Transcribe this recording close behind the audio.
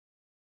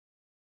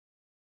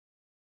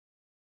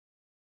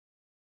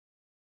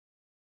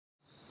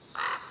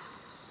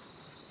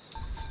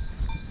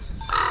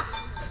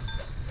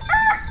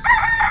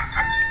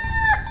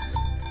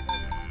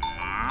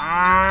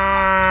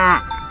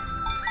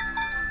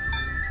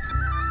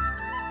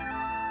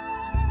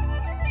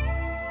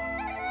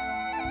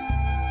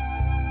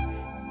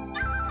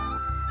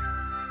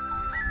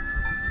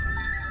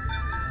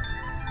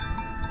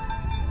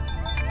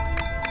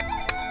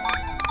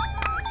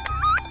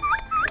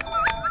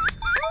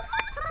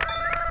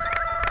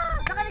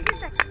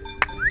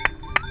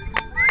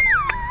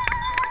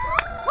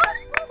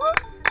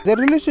The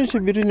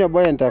relationship between a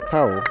boy and a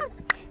cow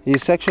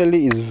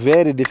is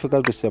very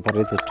difficult to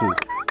separate the two.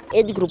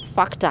 Age group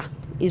factor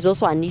is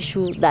also an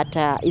issue that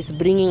is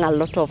bringing a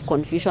lot of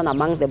confusion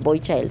among the boy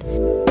child.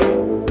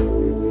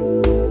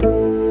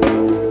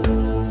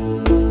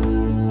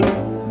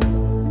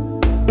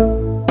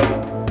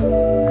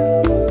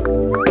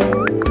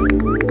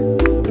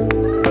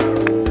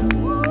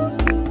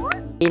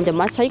 In the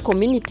Maasai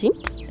community,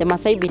 the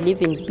Maasai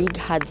believe in big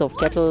herds of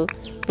cattle,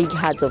 big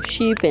herds of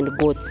sheep and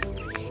goats.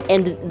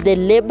 And the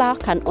labor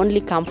can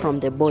only come from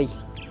the boy.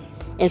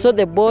 And so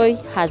the boy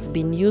has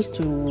been used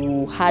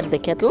to herd the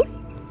cattle,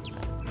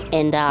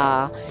 and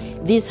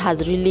this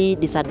has really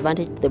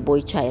disadvantaged the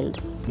boy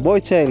child. Boy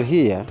child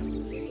here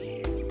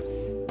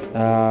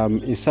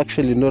is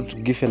actually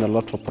not given a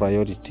lot of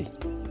priority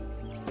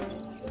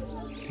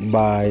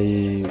by,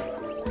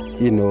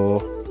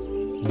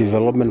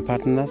 development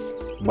partners,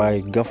 by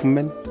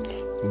government,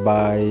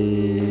 by,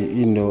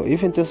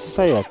 even the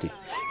society.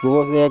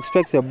 Because they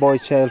expect the boy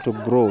child to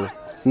grow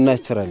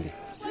naturally,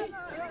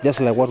 just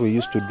like what we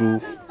used to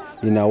do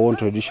in our own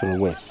traditional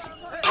ways.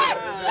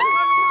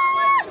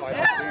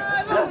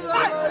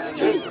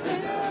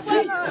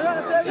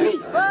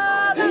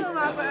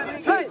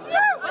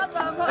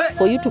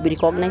 For you to be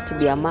recognized to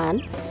be a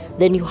man,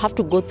 then you have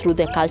to go through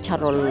the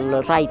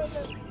cultural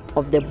rites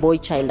of the boy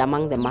child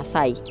among the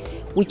Maasai,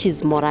 which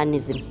is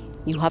Moranism.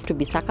 You have to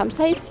be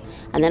circumcised,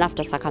 and then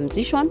after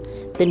circumcision,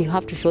 then you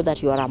have to show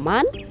that you are a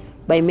man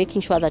by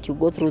making sure that you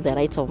go through the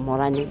rites of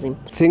Moranism.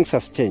 Things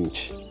has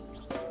changed,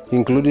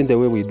 including the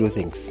way we do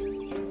things.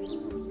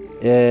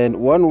 And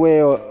one way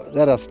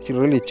that has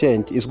really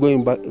changed is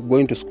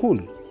going to school.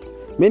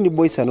 Many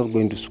boys are not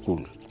going to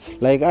school.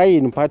 Like I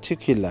in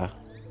particular,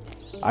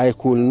 I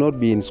could not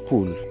be in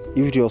school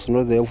if it was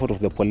not the effort of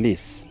the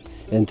police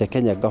and the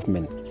Kenya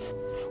government,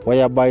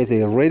 whereby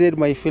they raided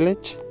my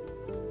village,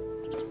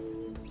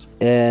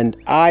 and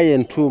I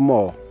and two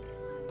more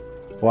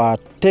were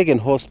taken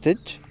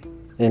hostage,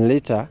 and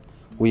later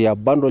we are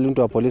bundled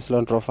into a police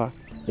Land Rover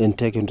and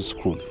taken to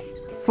school.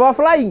 For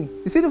flying,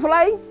 you see the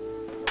flying?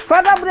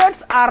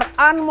 Vertebrates are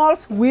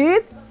animals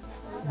with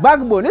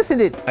backbone,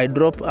 isn't it? I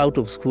dropped out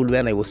of school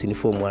when I was in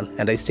Form 1,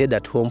 and I stayed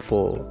at home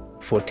for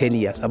 10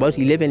 years, about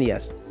 11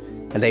 years.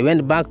 And I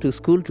went back to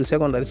school, to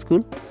secondary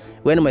school.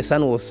 When my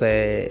son was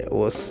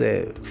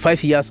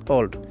 5 years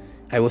old,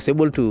 I was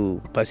able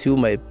to pursue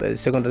my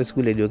secondary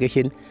school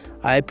education.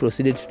 I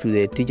proceeded to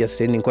the Teachers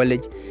Training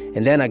College,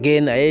 and then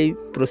again I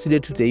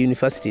proceeded to the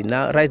university.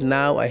 Right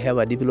now, I have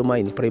a diploma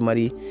in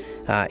primary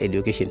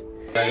education.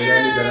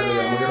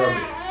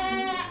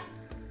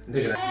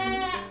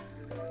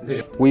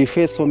 We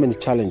face so many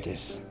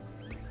challenges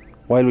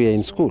while we are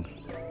in school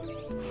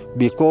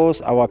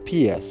because our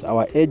peers,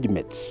 our age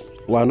mates,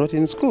 were not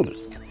in school.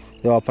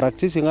 They were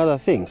practicing other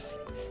things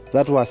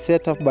that were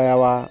set up by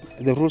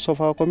the rules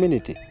of our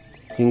community,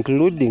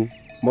 including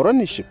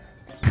Moraniship.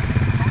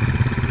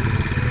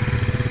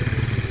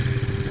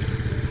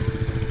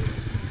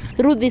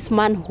 Through this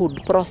manhood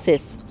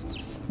process,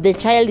 the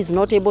child is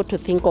not able to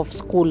think of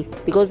school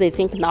because they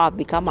think, now I've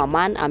become a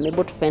man, I'm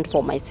able to fend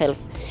for myself.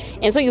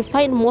 And so you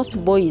find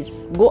most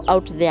boys go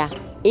out there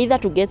either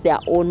to get their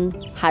own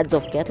herds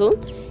of cattle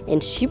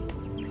and sheep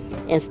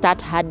and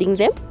start herding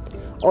them,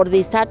 or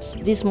they start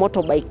this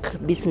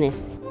motorbike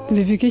business.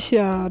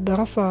 Nilifikisha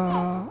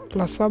darasa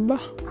la 7,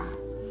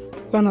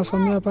 kwa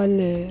nasomea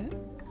pale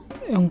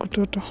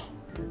Mkutoto.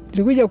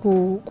 Nilikuja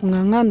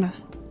kung'ang'ana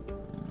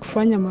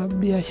kufanya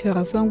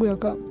mabiashara zangu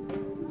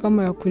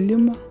kama ya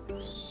kulima,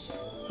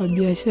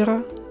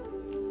 mabiashara,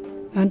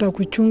 naenda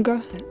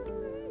kuchunga,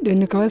 ndio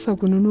nikaweza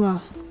kununua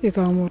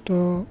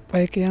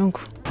motorbike yangu.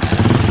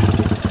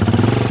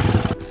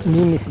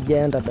 Mimi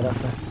sijaenda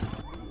darasa.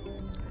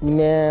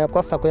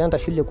 Nimekosa kwenda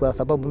shule kwa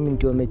sababu mimi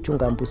ndio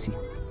nimechunga mbuzi.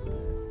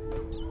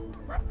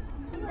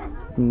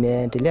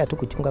 Nimeendelea tu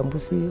kuchunga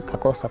mbuzi,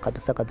 kakosa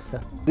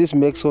kabisa. This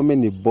makes so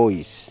many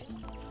boys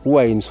who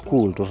are in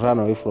school to run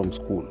away from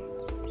school.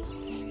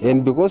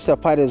 And because their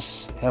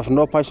parents have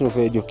no passion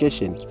for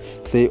education,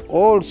 they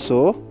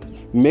also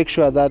make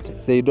sure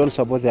that they don't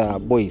support their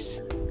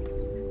boys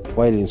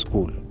while in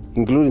school,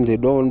 including they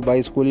don't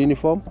buy school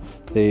uniform,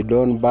 they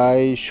don't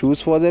buy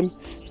shoes for them,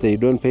 they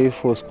don't pay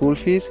for school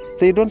fees,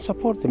 they don't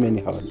support them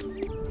anyhow.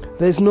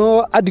 There is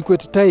no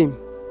adequate time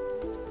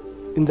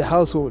in the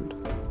household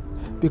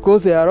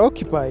because they are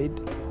occupied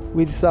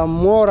with some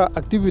more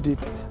activities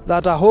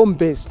that are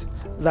home-based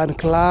than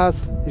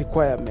class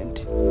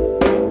requirement.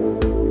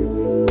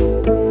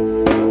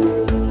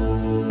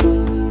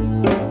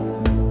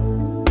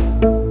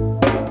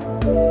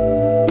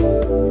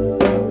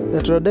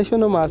 The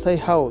traditional Maasai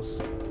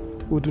house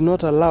would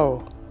not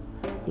allow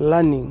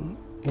learning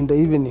in the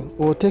evening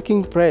or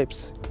taking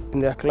preps in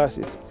their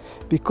classes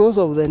because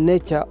of the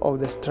nature of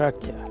the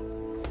structure.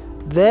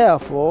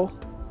 Therefore,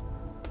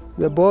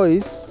 the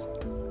boys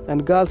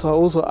and girls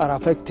also are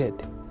affected.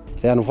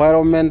 The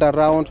environment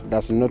around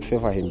does not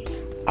favor him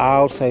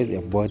outside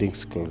the boarding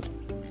school.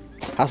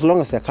 As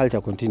long as the culture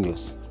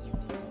continues,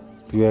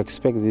 you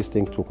expect this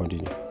thing to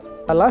continue.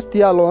 Last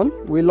year alone,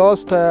 we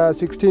lost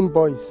 16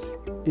 boys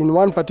in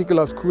one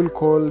particular school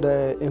called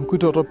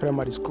Enkutoto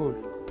Primary School.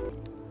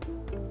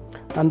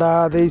 And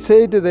they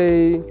said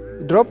they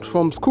dropped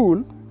from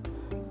school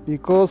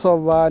because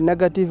of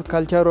negative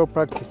cultural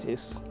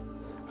practices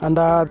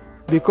and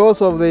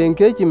because of the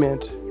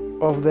engagement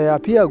of their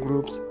peer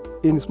groups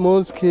in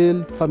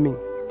small-scale farming.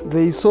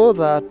 They saw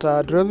that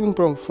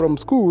dropping from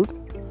school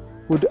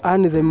would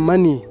earn them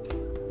money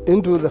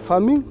into the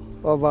farming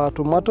of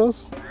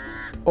tomatoes,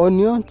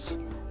 onions,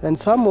 and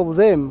some of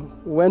them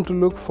went to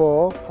look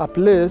for a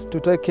place to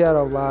take care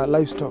of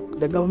livestock.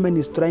 The government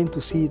is trying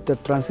to see the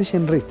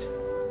transition rate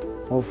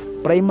of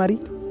primary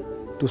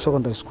to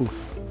secondary school.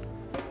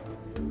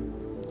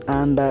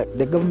 And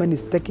the government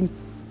is taking,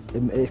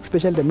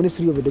 especially the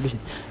Ministry of Education,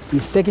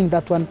 is taking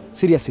that one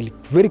seriously,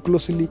 very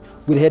closely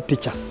with head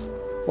teachers.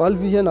 World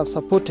Vision have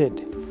supported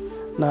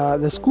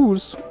the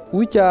schools,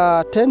 which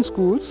are 10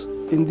 schools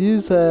in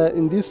this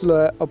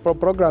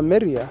program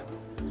area,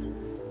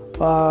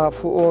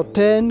 for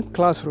 10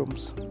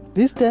 classrooms.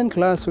 These 10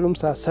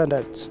 classrooms are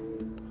standards.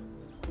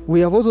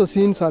 We have also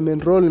seen some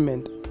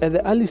enrollment at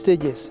the early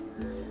stages.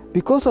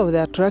 Because of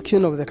the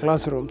attraction of the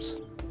classrooms,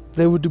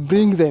 they would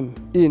bring them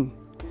in.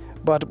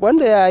 But when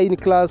they are in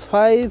class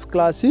 5,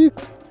 class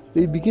 6,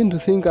 they begin to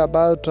think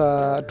about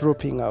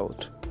dropping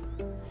out.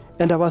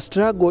 And our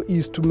struggle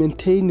is to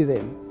maintain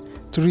them,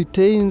 to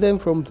retain them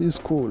from this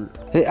school.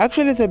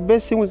 Actually, the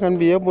best thing we can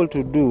be able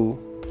to do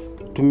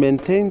to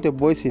maintain the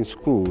boys in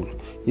school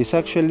is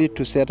actually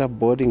to set up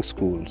boarding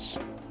schools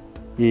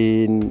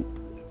in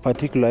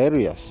particular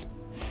areas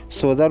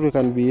so that we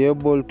can be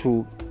able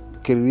to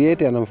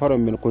create an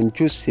environment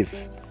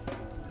conducive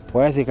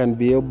where they can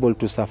be able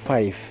to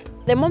survive.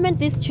 The moment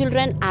these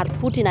children are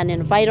put in an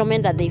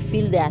environment that they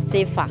feel they are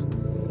safer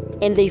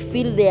and they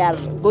feel they are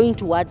going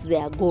towards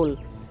their goal,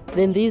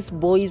 then these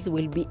boys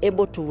will be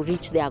able to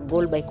reach their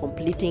goal by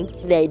completing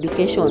their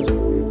education.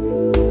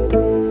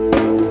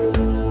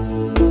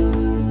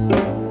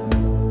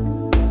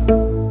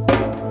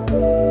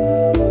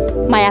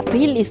 My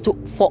appeal is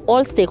for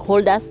all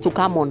stakeholders to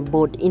come on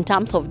board in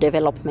terms of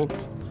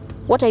development.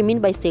 What I mean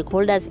by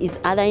stakeholders is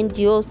other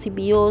NGOs,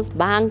 CBOs,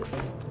 banks,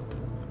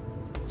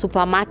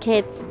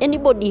 supermarkets,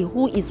 anybody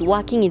who is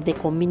working in the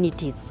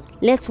communities.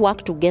 Let's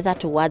work together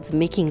towards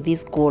making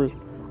this goal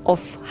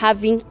of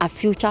having a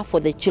future for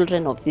the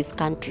children of this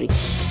country.